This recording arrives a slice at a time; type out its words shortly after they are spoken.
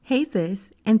Hey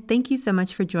sis, and thank you so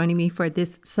much for joining me for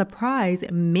this surprise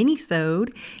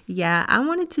Minisode. Yeah, I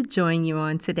wanted to join you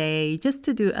on today just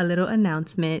to do a little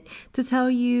announcement to tell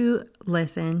you,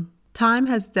 listen, time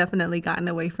has definitely gotten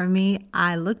away from me.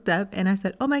 I looked up and I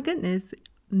said, oh my goodness,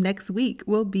 next week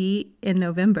will be in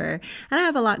November. And I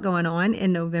have a lot going on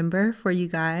in November for you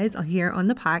guys here on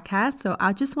the podcast. So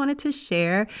I just wanted to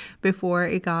share before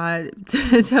we got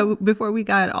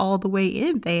all the way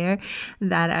in there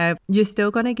that you're still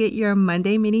going to get your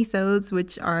Monday minisodes,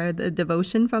 which are the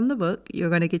devotion from the book. You're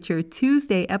going to get your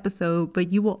Tuesday episode,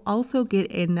 but you will also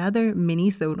get another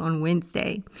minisode on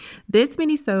Wednesday. This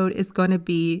minisode is going to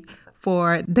be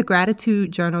for the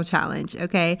gratitude journal challenge.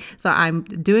 Okay. So I'm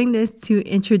doing this to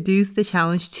introduce the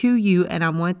challenge to you, and I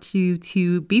want you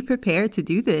to be prepared to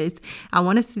do this. I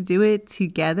want us to do it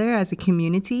together as a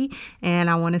community,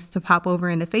 and I want us to pop over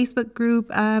in the Facebook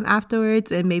group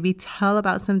afterwards and maybe tell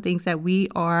about some things that we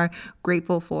are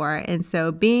grateful for. And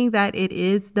so being that it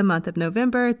is the month of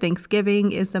November,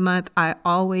 Thanksgiving is the month, I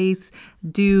always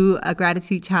do a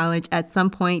gratitude challenge at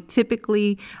some point.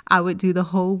 Typically, I would do the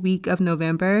whole week of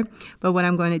November. But what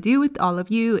I'm going to do with all of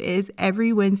you is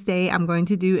every Wednesday, I'm going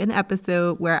to do an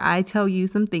episode where I tell you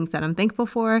some things that I'm thankful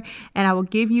for, and I will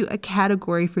give you a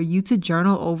category for you to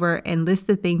journal over and list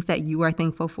the things that you are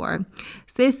thankful for.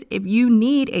 Sis, if you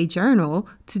need a journal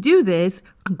to do this,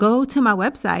 go to my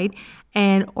website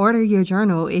and order your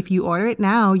journal. If you order it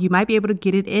now, you might be able to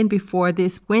get it in before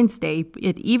this Wednesday.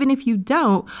 Even if you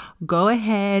don't, go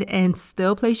ahead and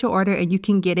still place your order, and you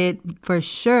can get it for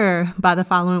sure by the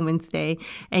following Wednesday,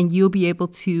 and you'll be able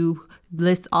to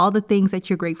list all the things that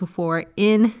you're grateful for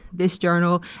in this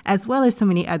journal, as well as so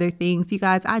many other things. You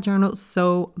guys, I journaled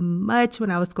so much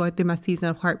when I was going through my season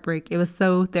of heartbreak. It was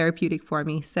so therapeutic for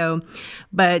me.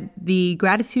 But the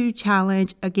gratitude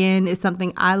challenge, again, is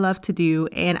something I love to do,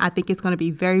 and I think it's going to be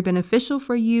very beneficial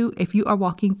for you if you are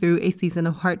walking through a season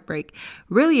of heartbreak.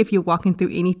 Really, if you're walking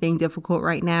through anything difficult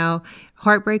right now,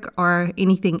 heartbreak or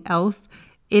anything else,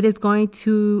 it is going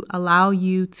to allow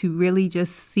you to really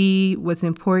just see what's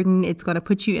important. It's going to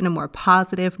put you in a more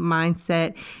positive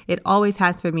mindset. It always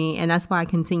has for me, and that's why I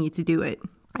continue to do it.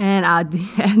 And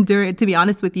to be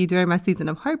honest with you, during my season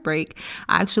of heartbreak,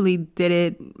 I actually did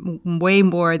it way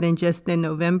more than just in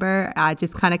November. I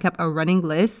just kind of kept a running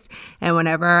list. And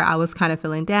whenever I was kind of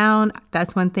feeling down,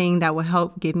 that's one thing that will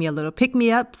help give me a little pick me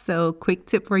up. So quick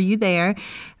tip for you there.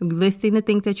 Listing the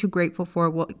things that you're grateful for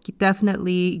will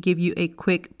definitely give you a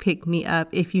quick pick me up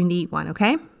if you need one.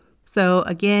 Okay. So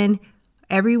again,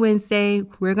 every Wednesday,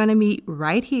 we're going to meet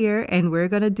right here, and we're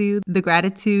going to do the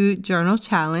gratitude journal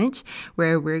challenge,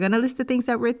 where we're going to list the things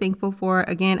that we're thankful for.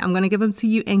 Again, I'm going to give them to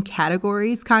you in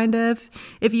categories, kind of,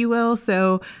 if you will.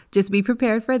 So just be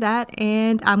prepared for that,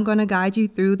 and I'm going to guide you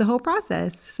through the whole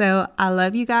process. So I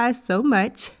love you guys so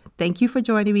much. Thank you for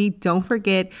joining me. Don't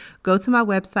forget, go to my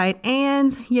website,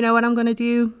 and you know what I'm going to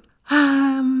do?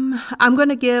 I'm going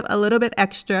to give a little bit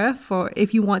extra for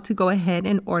if you want to go ahead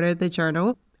and order the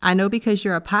journal. I know because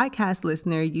you're a podcast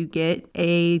listener, you get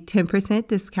a 10%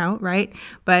 discount, right?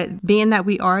 But being that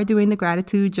we are doing the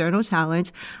gratitude journal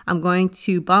challenge, I'm going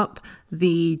to bump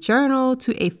the journal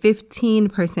to a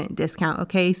 15% discount.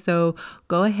 Okay, so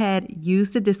go ahead,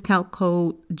 use the discount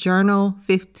code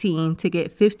journal15 to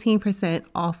get 15%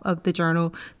 off of the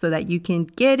journal so that you can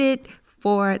get it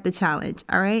for the challenge.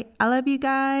 All right, I love you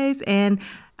guys, and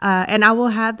I will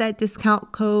have that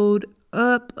discount code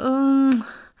up.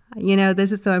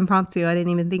 This is so impromptu. I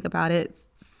didn't even think about it.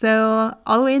 So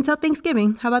all the way until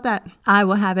Thanksgiving. How about that? I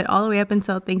will have it all the way up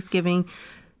until Thanksgiving.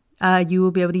 You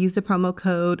will be able to use the promo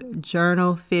code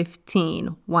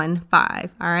journal15.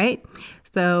 All right.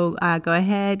 So go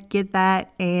ahead, get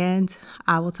that, and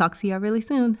I will talk to y'all really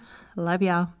soon. Love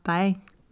y'all. Bye.